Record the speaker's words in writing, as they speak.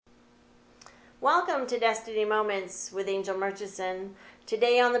Welcome to Destiny Moments with Angel Murchison.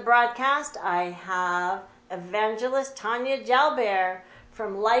 Today on the broadcast, I have Evangelist Tanya Jalbert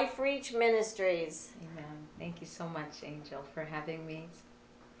from Life Reach Ministries. Amen. Thank you so much, Angel, for having me.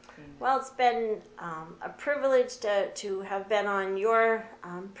 Well, it's been a privilege to have been on your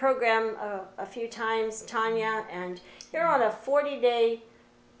program a few times, Tanya, and you're on a 40-day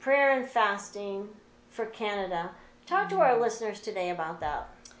prayer and fasting for Canada. Talk to our listeners today about that.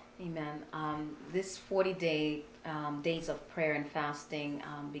 Amen. This 40-day days of prayer and fasting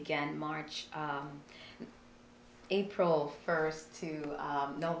began March 1st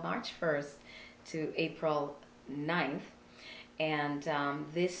to April 9th. And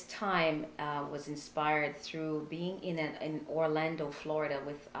this time was inspired through being in Orlando, Florida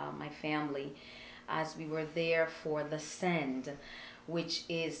with my family as we were there for the Send, which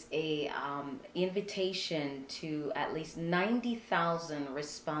is a invitation to at least 90,000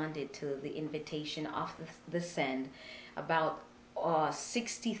 responded to the invitation of the Send. About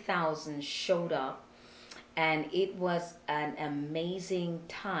 60,000 showed up, and it was an amazing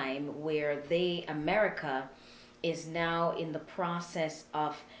time where America is now in the process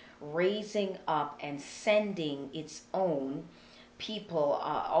of raising up and sending its own people,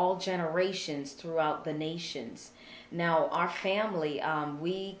 all generations throughout the nations. Now, our family,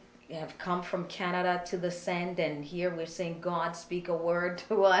 we have come from Canada to the Send, and here we're saying, God, speak a word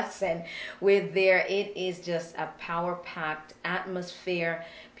to us, and we're there. It is just a power-packed atmosphere.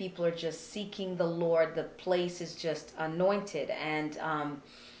 People are just seeking the Lord. The place is just anointed, and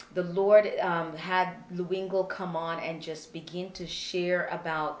the Lord had Luingo come on and just begin to share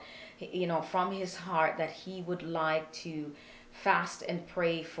about, from his heart that he would like to fast and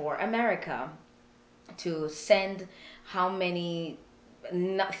pray for America, to send how many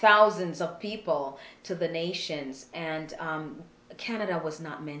thousands of people to the nations, and Canada was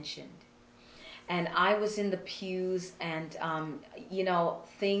not mentioned. And I was in the pews, and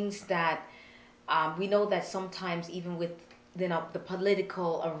things that we know that sometimes even with the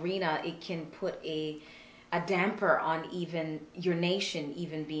political arena, it can put a damper on even your nation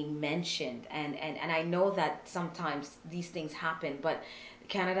even being mentioned, and I know that sometimes these things happen, but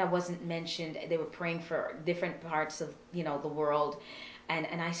Canada wasn't mentioned. They were praying for different parts of the world,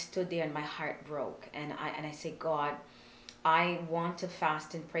 and I stood there and my heart broke, and I said, God, I want to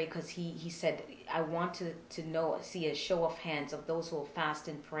fast and pray, because he said, I want to see a show of hands of those who will fast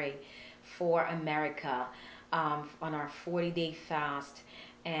and pray for America on our 40-day fast,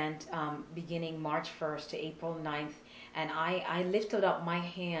 and beginning March 1st to April 9th. And I lifted up my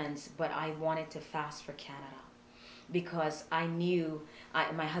hands, but I wanted to fast for Canada, because I knew,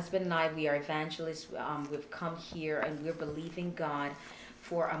 my husband and I, we are evangelists. We've come here and we're believing God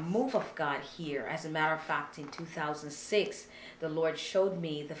for a move of God here. As a matter of fact, in 2006, the Lord showed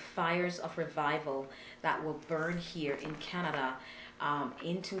me the fires of revival that will burn here in Canada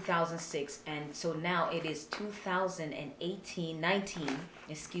in 2006, and so now it is 19,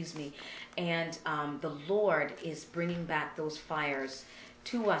 and the Lord is bringing back those fires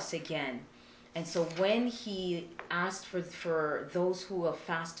to us again. And so when he asked for those who will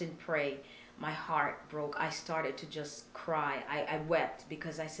fast and pray, my heart broke. I started to just cry. I wept,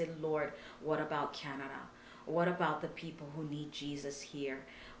 because I said, Lord, what about Canada? What about the people who need Jesus here,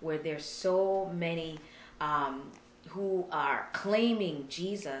 where there's so many who are claiming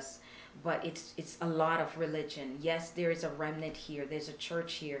Jesus, but it's a lot of religion. Yes, there is a remnant here. There's a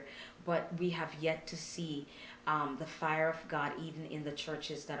church here, but we have yet to see the fire of God even in the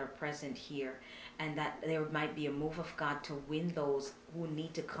churches that are present here, and that there might be a move of God to win those who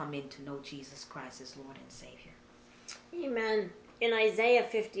need to come in to know Jesus Christ as Lord and Savior. Amen. In Isaiah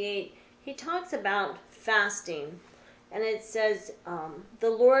 58, he talks about fasting. And it says, the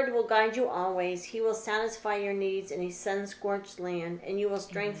Lord will guide you always. He will satisfy your needs in a sun-scorched land, and you will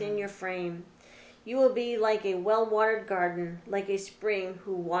strengthen your frame. You will be like a well-watered garden, like a spring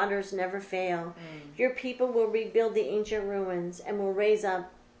whose waters never fail. Your people will rebuild the ancient ruins and will raise up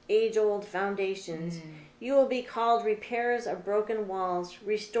age-old foundations. You will be called repairers of broken walls,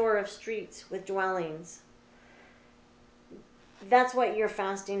 restorer of streets with dwellings. That's what you're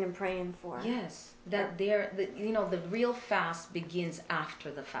fasting and praying for. Yes. That the real fast begins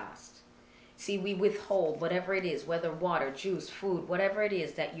after the fast. See, we withhold whatever it is, whether water, juice, food, whatever it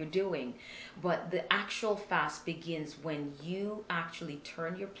is that you're doing. But the actual fast begins when you actually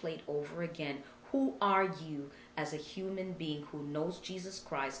turn your plate over again. Who are you as a human being who knows Jesus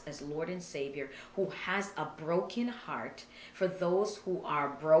Christ as Lord and Savior, who has a broken heart, for those who are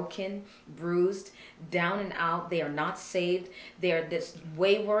broken, bruised, down and out, they are not saved, they are this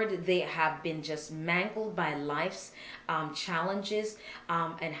wayward, they have been just mangled by life's challenges.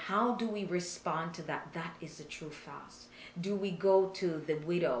 And how do we respond to that? That is the true fast. Do we go to the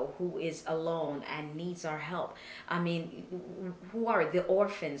widow who is alone and needs our help? I mean, who are the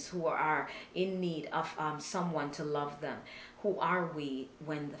orphans who are in need of someone to love them? Who are we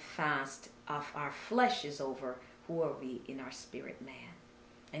when the fast of our flesh is over? Who are we in our spirit man?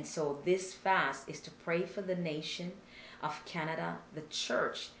 And so this fast is to pray for the nation of Canada, the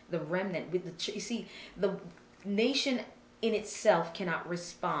church, the remnant. With the you see, the nation in itself cannot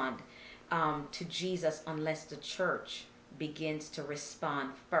respond to Jesus unless the church begins to respond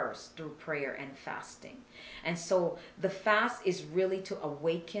first through prayer and fasting. And so the fast is really to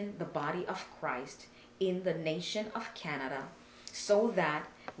awaken the body of Christ in the nation of Canada so that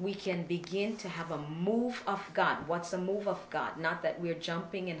we can begin to have a move of God. What's a move of God? Not that we're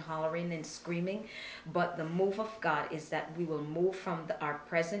jumping and hollering and screaming, but the move of God is that we will move from our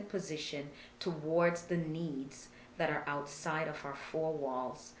present position towards the needs that are outside of our four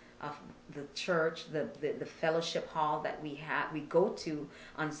walls of the church, the fellowship hall that we go to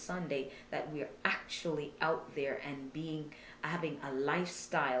on Sunday, that we're actually out there and having a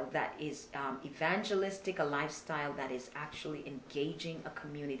lifestyle that is evangelistic, a lifestyle that is actually engaging a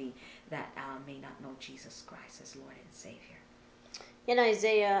community that may not know Jesus Christ as Lord and Savior. In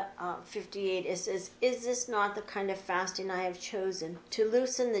Isaiah 58, it says, "Is this not the kind of fasting I have chosen, to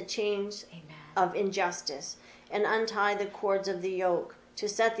loosen the chains of injustice and untie the cords of the yoke, to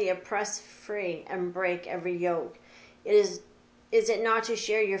set the oppressed free and break every yoke? Is it not to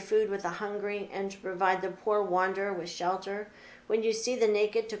share your food with the hungry and to provide the poor wanderer with shelter? When you see the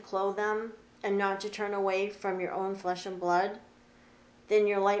naked, to clothe them and not to turn away from your own flesh and blood? Then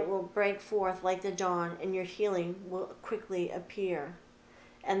your light will break forth like the dawn and your healing will quickly appear.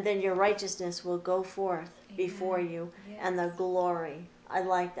 And then your righteousness will go forth before you, and the glory," I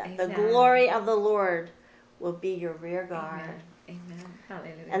like that, "the glory of the Lord will be your rear guard." Amen.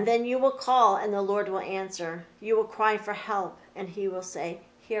 Hallelujah. "And then you will call, and the Lord will answer. You will cry for help, and he will say,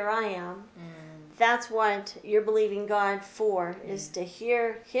 'Here I am.'" That's what you're believing God for, is to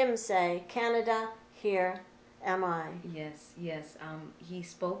hear him say, "Canada, here am I." Yes. He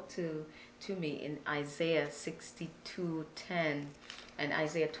spoke to me in Isaiah 62:10 and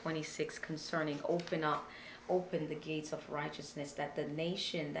Isaiah 26 concerning open the gates of righteousness, that the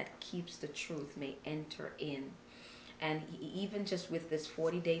nation that keeps the truth may enter in. And even just with this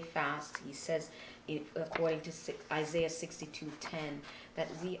 40-day fast, he says, according to Isaiah 62:10, that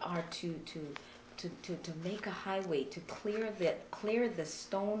we are to make a highway, to clear the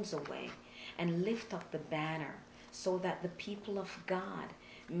stones away and lift up the banner, so that the people of God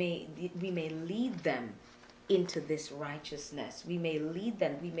we may lead them into this righteousness. We may lead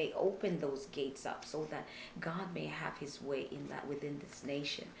them, we may open those gates up so that God may have his way within this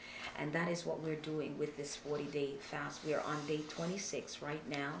nation. And that is what we're doing with this 40-day fast. We are on day 26 right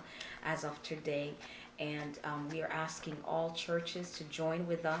now as of today. And we are asking all churches to join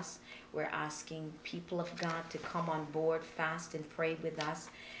with us. We're asking people of God to come on board, fast and pray with us,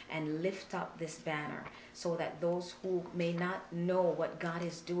 and lift up this banner so that those who may not know what God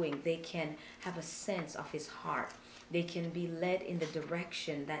is doing, they can have a sense of his heart. They can be led in the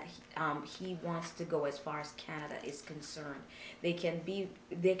direction that he wants to go as far as Canada is concerned. There can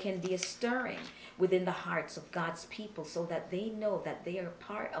be a stirring within the hearts of God's people so that they know that they are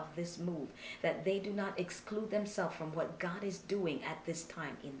part of this move, that they do not exclude themselves from what God is doing at this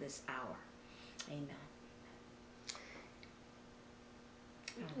time in this hour. Amen.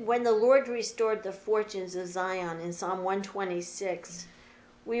 When the Lord restored the fortunes of Zion in Psalm 126,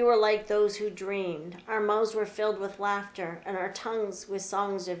 we were like those who dreamed. Our mouths were filled with laughter, and our tongues with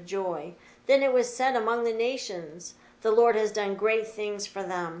songs of joy. Then it was said among the nations, "The Lord has done great things for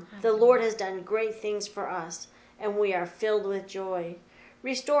them. The Lord has done great things for us, and we are filled with joy."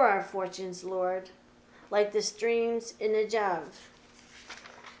 Restore our fortunes, Lord, like the streams in Negev.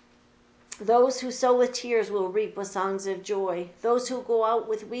 Those who sow with tears will reap with songs of joy. Those who go out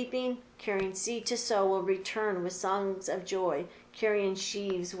with weeping, carrying seed to sow, will return with songs of joy, carrying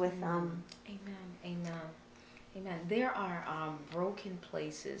sheaves with them. Amen. There are broken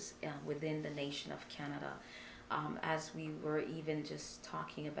places within the nation of Canada. As we were even just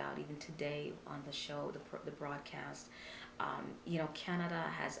talking about, even today on the show, the broadcast, Canada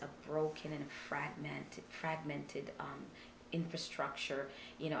has a broken and fragmented infrastructure,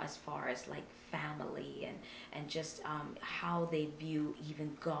 as far as like family, and just how they view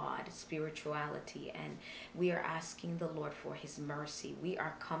even God, spirituality. And we are asking the Lord for his mercy. We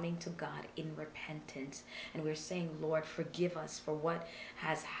are coming to God in repentance, and we're saying, Lord, forgive us for what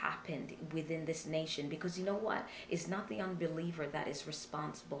has happened within this nation. Because you know what? It's not the unbeliever that is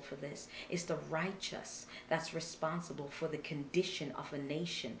responsible for this. It's the righteous that's responsible for the condition of a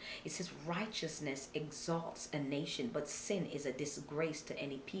nation. It says righteousness exalts a nation, but sin is a disgrace to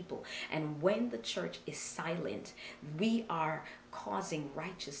any people. And when the church is silent, we are causing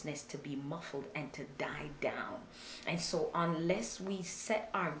righteousness to be muffled and to die down. And so unless we set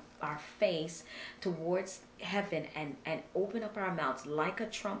our face towards heaven and open up our mouths like a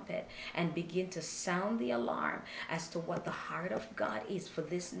trumpet and begin to sound the alarm as to what the heart of God is for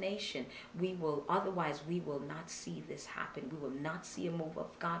this nation, we will not see this happen. We will not see a move of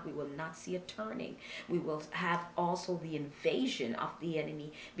God. We will not see a turning. We will have also the invasion of the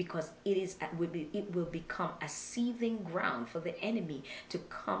enemy, because it will become a seething ground for the enemy to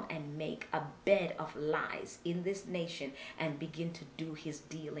come and make a bed of lies in this nation and begin to do his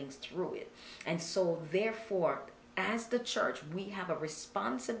dealings through it. And so therefore, as the church, we have a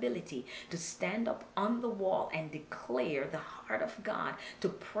responsibility to stand up on the wall and declare the heart of God, to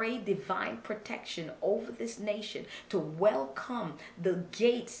pray divine protection over this nation, to welcome the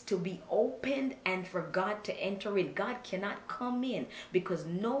gates to be opened and for God to enter in. God cannot come in, because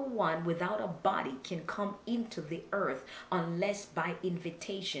no one without a body can come into the earth unless by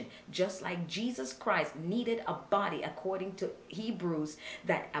invitation. Just like Jesus Christ needed a body, according to Hebrews,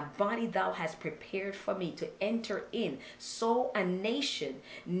 that a body thou hast prepared for me to enter in, so a nation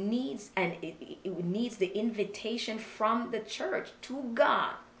needs, and it needs the invitation from the church to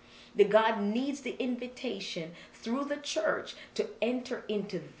God. The God needs the invitation through the church to enter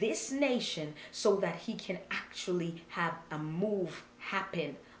into this nation, so that he can actually have a move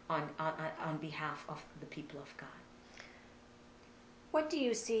happen on behalf of the people of God. What do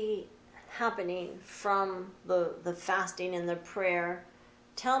you see happening from the fasting and the prayer?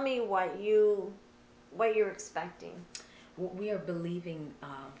 Tell me what you're expecting. What we are believing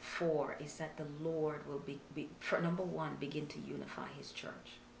for is that the Lord will for number one, begin to unify his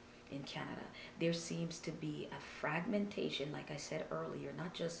church in Canada. There seems to be a fragmentation, like I said earlier,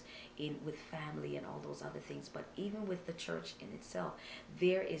 not just with family and all those other things, but even with the church in itself.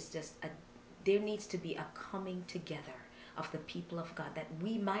 There needs to be a coming together of the people of God, that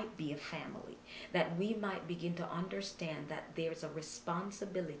we might be a family, that we might begin to understand that there's a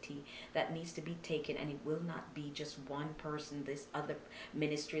responsibility that needs to be taken, and it will not be just one person, this other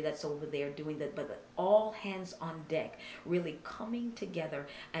ministry that's over there doing that, but all hands on deck, really coming together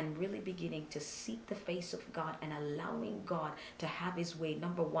and really beginning to seek the face of God and allowing God to have his way.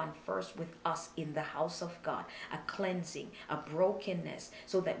 Number one, first with us in the house of God, a cleansing, a brokenness,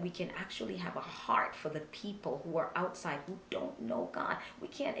 so that we can actually have a heart for the people who are outside, who don't know God. We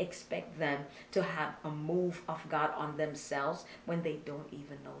can't expect them to have a move of God on themselves when they don't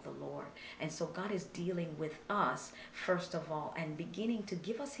even know the Lord. And so God is dealing with us first of all, and beginning to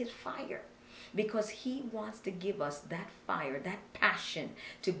give us his fire, because he wants to give us that fire, that passion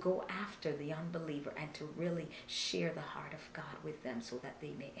to go after the unbeliever and to really share the heart of God with them, so that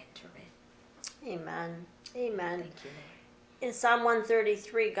they may enter in. Amen. Amen. Thank you, Lord. In Psalm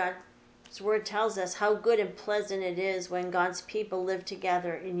 133, God's word tells us how good and pleasant it is when God's people live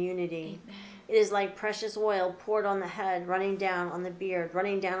together in unity. Amen. It is like precious oil poured on the head, running down on the beard,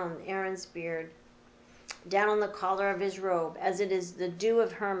 running down on Aaron's beard, down on the collar of his robe, as it is the dew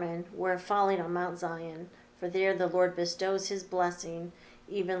of Hermon, where falling on Mount Zion. For there the Lord bestows his blessing,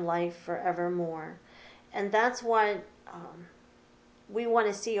 even life forevermore. And that's what we want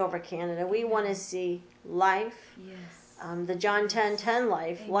to see over Canada. We want to see life. Yes. The John 10:10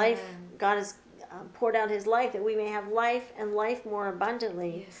 life. Amen. Life, God has poured out his life that we may have life and life more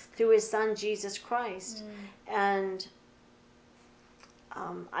abundantly, Yes, through his son Jesus Christ. And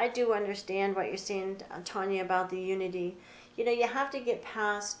I do understand what you're saying, Tanya, about the unity. You know, you have to get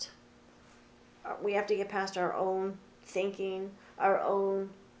past, we have to get past our own thinking,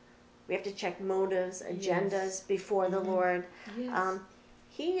 we have to check motives, agendas before the Lord. Yes.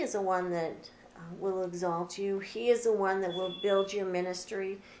 He is the one that will exalt you. He is the one that will build your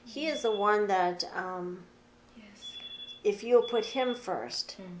ministry. He is the one that, Yes. if you'll put him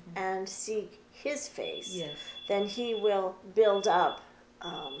first and seek his face, Yes. then he will build up.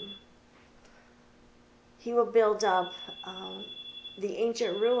 The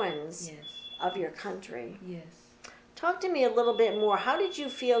ancient ruins Yes. of your country. Yes. Talk to me a little bit more. How did you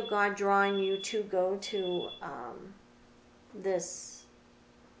feel God drawing you to go to the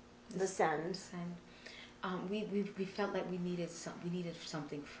send? We felt like we needed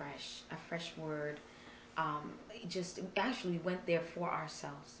something fresh, a fresh word. Just actually went there for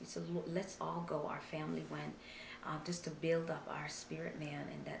ourselves. He said, let's all go. Our family went, just to build up our spirit man,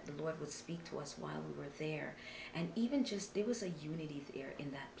 and that the Lord would speak to us while we were there. And even just, there was a unity there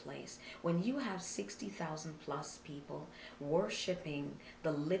in that place. When you have 60,000 plus people worshiping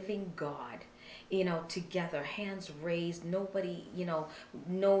the living God, together, hands raised, nobody,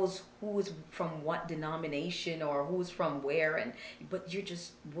 knows who is from what denomination or who's from where, but you're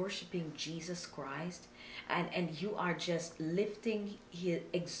just worshiping Jesus Christ, and you are just lifting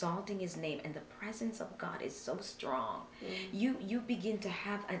exalting his name, and the presence of God is so strong. You begin to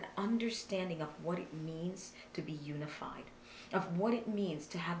have an understanding of what it means to be unified, of what it means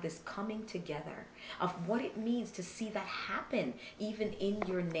to have this coming together, of what it means to see that happen even in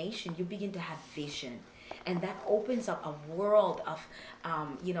your nation. You begin to have vision, and that opens up a world of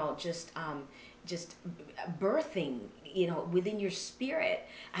just birthing, within your spirit,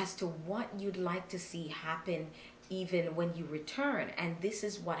 as to what you'd like to see happen even when you return. And this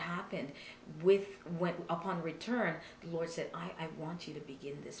is what happened when upon return, the Lord said, I want you to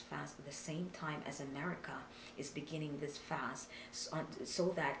begin this fast at the same time as America is beginning this fast,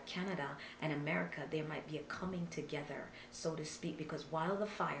 so that Canada and America, there might be a coming together, so to speak, because while the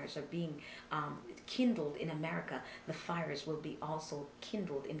fires are being kindled in America, the fires will be also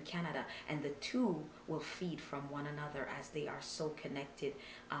kindled in Canada, and the two will feed from one another, as they are so connected,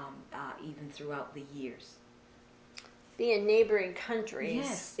 even throughout the years. Being neighboring countries.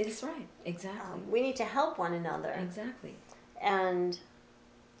 Yes, it's right. Exactly. We need to help one another. Exactly. And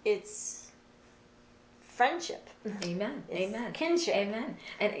it's friendship. Amen. It's Amen. kinship. Amen.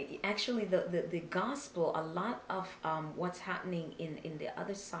 And actually, the gospel, a lot of what's happening in the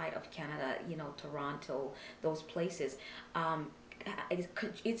other side of Canada, Toronto, those places,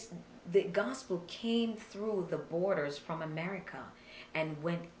 it's the gospel came through the borders from America and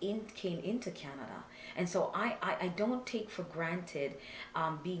came into Canada. And so I don't take for granted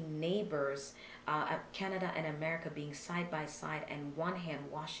being neighbors, Canada and America being side by side, and one hand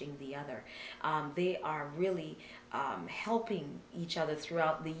washing the other. They are really helping each other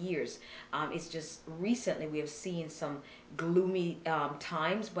throughout the years. It's just recently we have seen some gloomy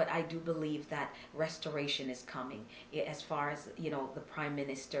times, but I do believe that restoration is coming, as far as the Prime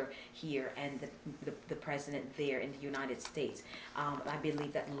Minister here and the President there in the United States. I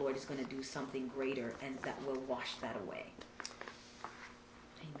believe that the Lord is going to do something greater, and that will wash that away.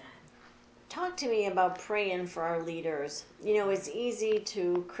 Amen. Talk to me about praying for our leaders. It's easy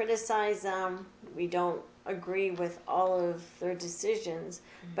to criticize them. We don't agree with all of their decisions,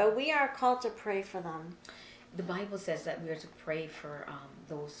 but we are called to pray for them. The Bible says that we are to pray for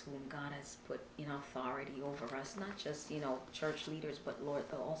those whom God has put in authority over us, not just church leaders, but Lord,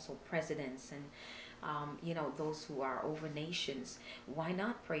 also presidents and those who are over nations. Why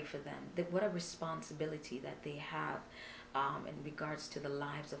not pray for them? What a responsibility that they have in regards to the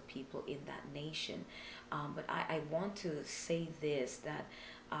lives of people in that nation. But I want to say this, that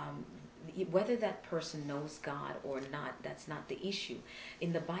whether that person knows God or not, that's not the issue.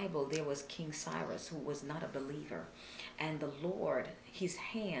 In the Bible, there was King Cyrus, who was not a believer. And the Lord, his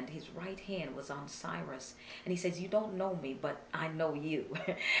right hand was on Cyrus. And he says, you don't know me, but I know you.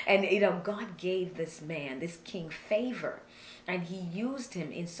 And, God gave this man, this king, favor. And he used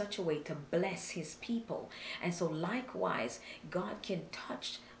him in such a way to bless his people. And so likewise, God can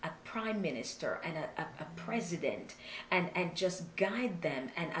touch a prime minister and a president and just guide them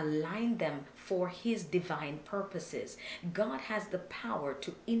and align them for his divine purposes. God has the power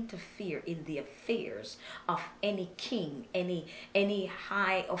to interfere in the affairs of any king, any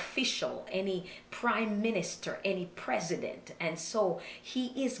high official, any prime minister, any president. And so he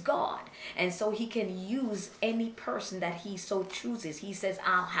is God. And so he can use any person that he so chooses. He says,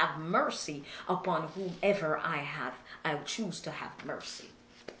 I'll have mercy upon whomever I choose to have mercy.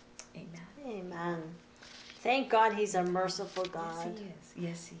 Amen. Amen. Thank God he's a merciful God. Yes, he is.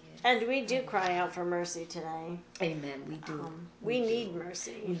 Yes, he is. And we do cry out for mercy today. Amen. We do. We need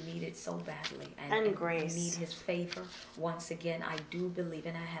mercy. We need it so badly. And grace. We need his favor. Once again, I do believe,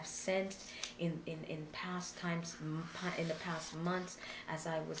 and I have sensed in past times, in the past months, as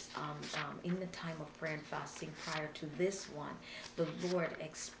I was in the time of prayer and fasting prior to this one, the Lord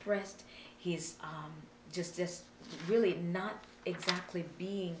expressed his just really not exactly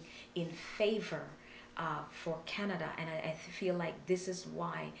being in favor for Canada. And I feel like this is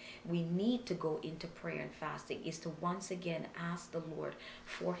why we need to go into prayer and fasting, is to once again ask the Lord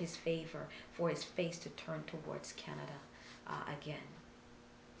for his favor, for his face to turn towards Canada again.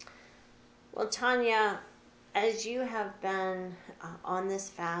 Well, Tanya, as you have been on this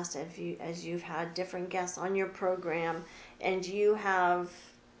fast, as you've had different guests on your program, and you have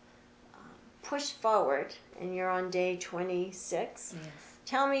pushed forward, and you're on day 26. Yes.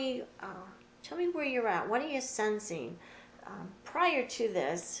 Tell me where you're at. What are you sensing? Prior to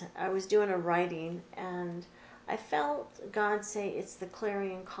this, I was doing a writing, and I felt God say it's the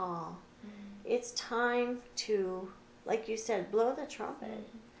clarion call. It's time to, like you said, blow the trumpet.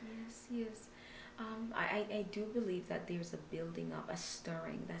 Yes, yes. I do believe that there's a building up, a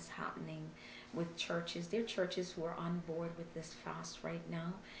stirring that's happening with churches. There are churches who are on board with this fast right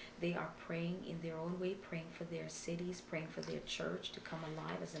now. They are praying in their own way, praying for their cities, praying for their church to come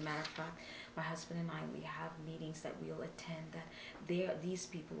alive. As a matter of fact, my husband and I, we have meetings that we'll attend that these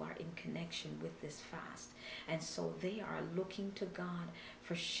people are in connection with this fast. And so they are looking to God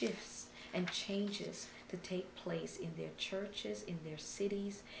for shifts and changes to take place in their churches, in their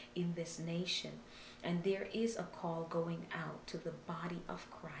cities, in this nation. And there is a call going out to the body of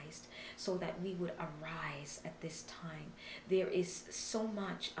Christ so that we would arise at this time. There is so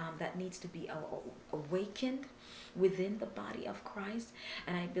much that needs to be awakened within the body of Christ.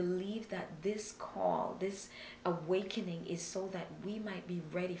 And I believe that this call, this awakening is so that we might be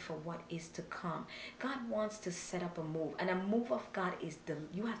ready for what is to come. God wants to set up a move, and a move of God is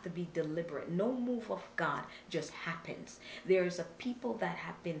you have to be deliberate. No move of God just happens. There's a people that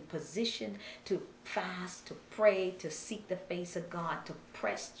have been positioned to fast, to pray, to seek the face of God, to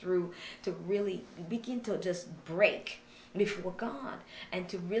press through, to really begin to just break before God, and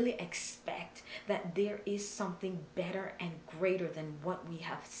to really expect that there is something better and greater than what we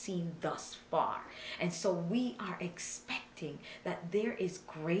have seen thus far. And so we are expecting that there is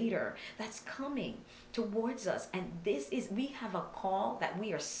greater that's coming towards us. And we have a call that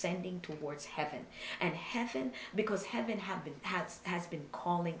we are sending towards heaven. And heaven, because heaven has been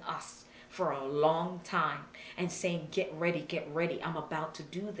calling us for a long time and saying, get ready, I'm about to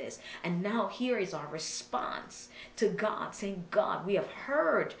do this. And now here is our response to God, saying, God, we have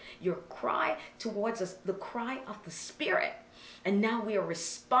heard your cry towards us, the cry of the Spirit. And now we are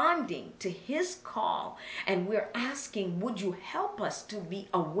responding to his call, and we're asking, would you help us to be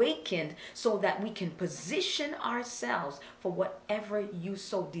awakened so that we can position ourselves for whatever you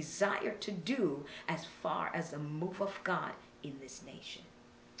so desire to do as far as the move of God in this nation.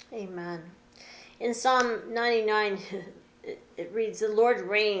 Amen. In Psalm 99, it reads, the Lord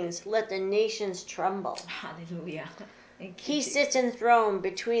reigns, let the nations tremble. Hallelujah. He sits enthroned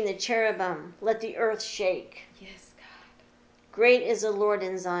between the cherubim, let the earth shake. Yes, God. Great is the Lord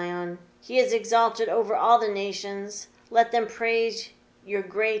in Zion. He is exalted over all the nations. Let them praise your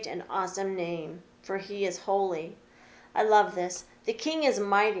great and awesome name, for he is holy. I love this. The King is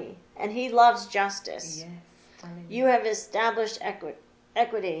mighty, and he loves justice. Yes. Hallelujah. You have established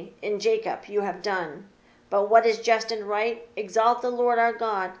equity in Jacob, you have done. But what is just and right? Exalt the Lord our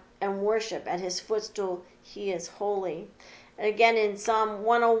God and worship at his footstool. He is holy. And again in Psalm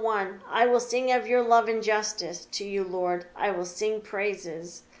 101, I will sing of your love and justice to you, Lord. I will sing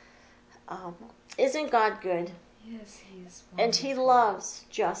praises. Isn't God good? Yes, he is wonderful. And he loves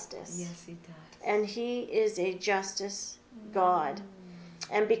justice. Yes, he does. And he is a justice God.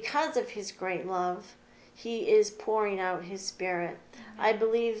 And because of his great love, he is pouring out his Spirit. I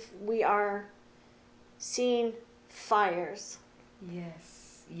believe we are seeing fires.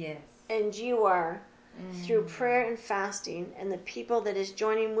 Yes, yes. And you are, through prayer and fasting, and the people that is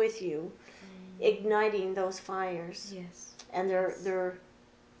joining with you, igniting those fires. Yes. And they're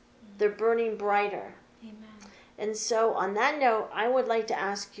burning brighter. Amen. And so on that note, I would like to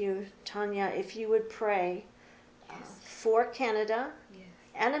ask you, Tanya, if you would pray for Canada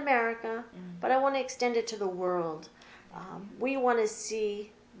and America, but I want to extend it to the world. We want to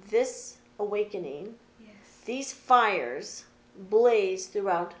see this awakening, these fires blaze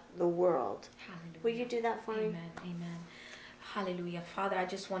throughout the world. Hallelujah. Will you do that for me? Amen. Amen. Hallelujah. Father, I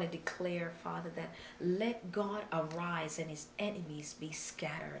just want to declare, Father, that let God arise and his enemies be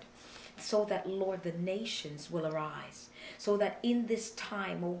scattered, so that, Lord, the nations will arise. So that in this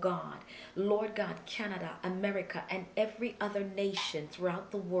time, oh God, Lord God, Canada, America, and every other nation throughout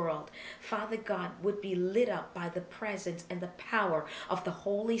the world, Father God, would be lit up by the presence and the power of the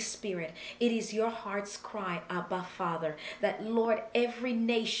Holy Spirit. It is your heart's cry, Abba, Father, that, Lord, every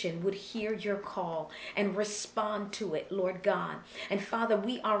nation would hear your call and respond to it, Lord God. And Father,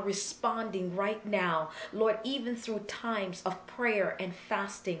 we are responding right now, Lord, even through times of prayer and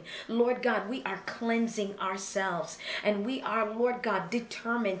fasting. Lord God, we are cleansing ourselves. And and we are, Lord God,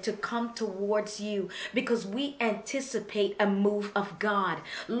 determined to come towards you because we anticipate a move of God.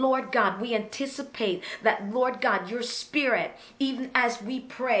 Lord God, we anticipate that, Lord God, your spirit, even as we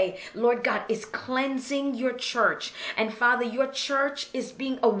pray, Lord God, is cleansing your church. And Father, your church is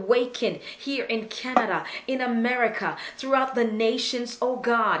being awakened here in Canada, in America, throughout the nations, oh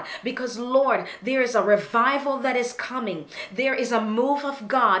God, because Lord, there is a revival that is coming. There is a move of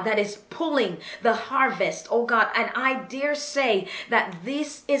God that is pulling the harvest, oh God. And I dare say that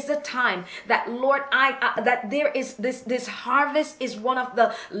this is the time that, Lord, that there is this harvest is one of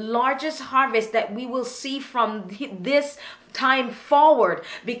the largest harvests that we will see from this time forward,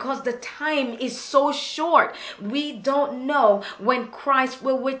 because the time is so short. We don't know when Christ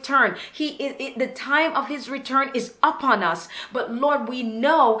will return. The time of his return is upon us. But Lord, we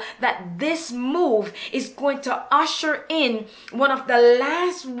know that this move is going to usher in one of the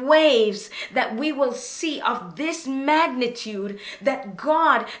last waves that we will see of this magnitude, that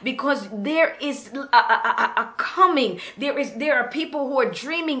God, because there is a coming, there are people who are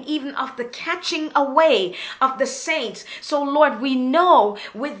dreaming even of the catching away of the saints. So Lord, we know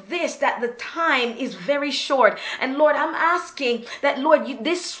with this that the time is very short. And Lord, I'm asking that, Lord,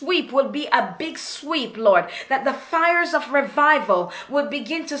 this sweep will be a big sweep, Lord, that the fires of revival will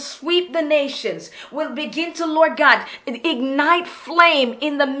begin to sweep the nations, will begin to, Lord God, ignite flame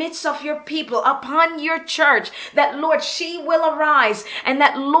in the midst of your people, upon your church, that, Lord, she will arise, and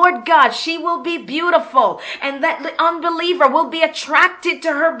that, Lord God, she will be beautiful, and that the unbeliever will be attracted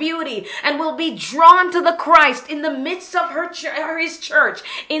to her beauty and will be drawn to the Christ in the midst of his church,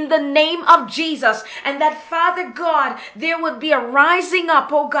 in the name of Jesus. And that, Father God, there would be a rising up,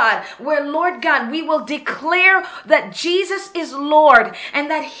 oh God, where, Lord God, we will declare that Jesus is Lord and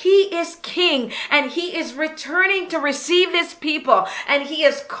that he is King, and he is returning to receive his people, and he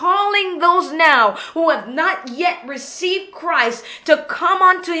is calling those now who have not yet received Christ to come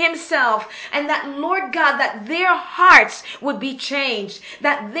unto himself. And that, Lord God, that their hearts would be changed,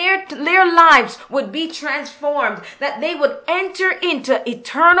 that their lives would be transformed, that they would enter into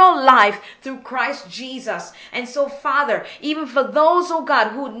eternal life through Christ Jesus. And so, Father, even for those, oh God,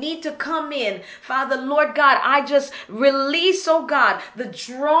 who need to come in, Father, Lord God, I just release, oh God, the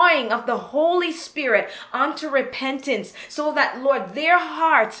drawing of the Holy Spirit unto repentance, so that, Lord, their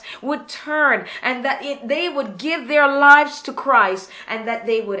hearts would turn, and that they would give their lives to Christ, and that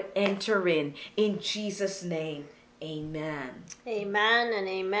they would enter in Jesus' name. Amen. Amen and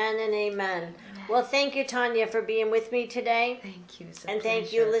amen and amen. Well, thank you, Tanya, for being with me today. Thank you. And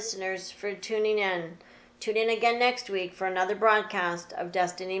thank you, listeners, for tuning in. Tune in again next week for another broadcast of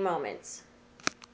Destiny Moments.